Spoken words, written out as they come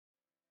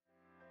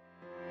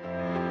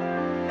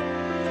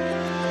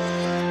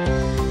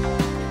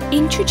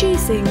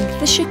Introducing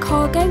the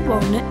Chicago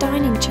Walnut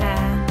Dining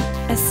Chair,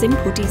 a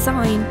simple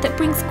design that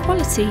brings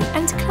quality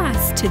and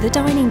class to the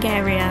dining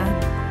area.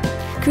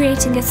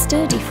 Creating a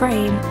sturdy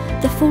frame,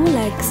 the four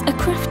legs are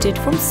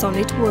crafted from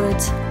solid wood.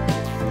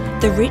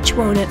 The rich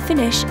walnut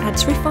finish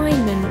adds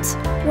refinement,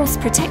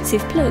 whilst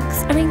protective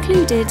plugs are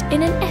included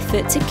in an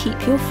effort to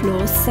keep your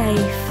floors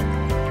safe.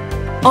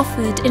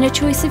 Offered in a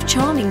choice of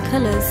charming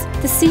colours,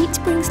 the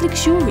seat brings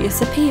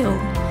luxurious appeal,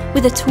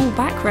 with a tall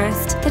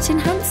backrest that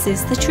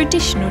enhances the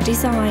traditional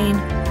design.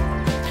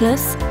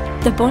 Plus,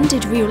 the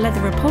bonded real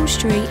leather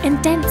upholstery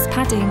and dense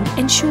padding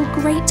ensure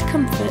great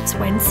comfort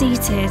when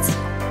seated.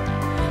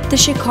 The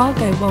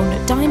Chicago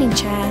Walnut Dining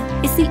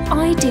Chair is the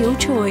ideal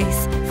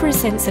choice for a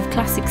sense of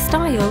classic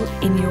style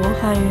in your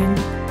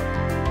home.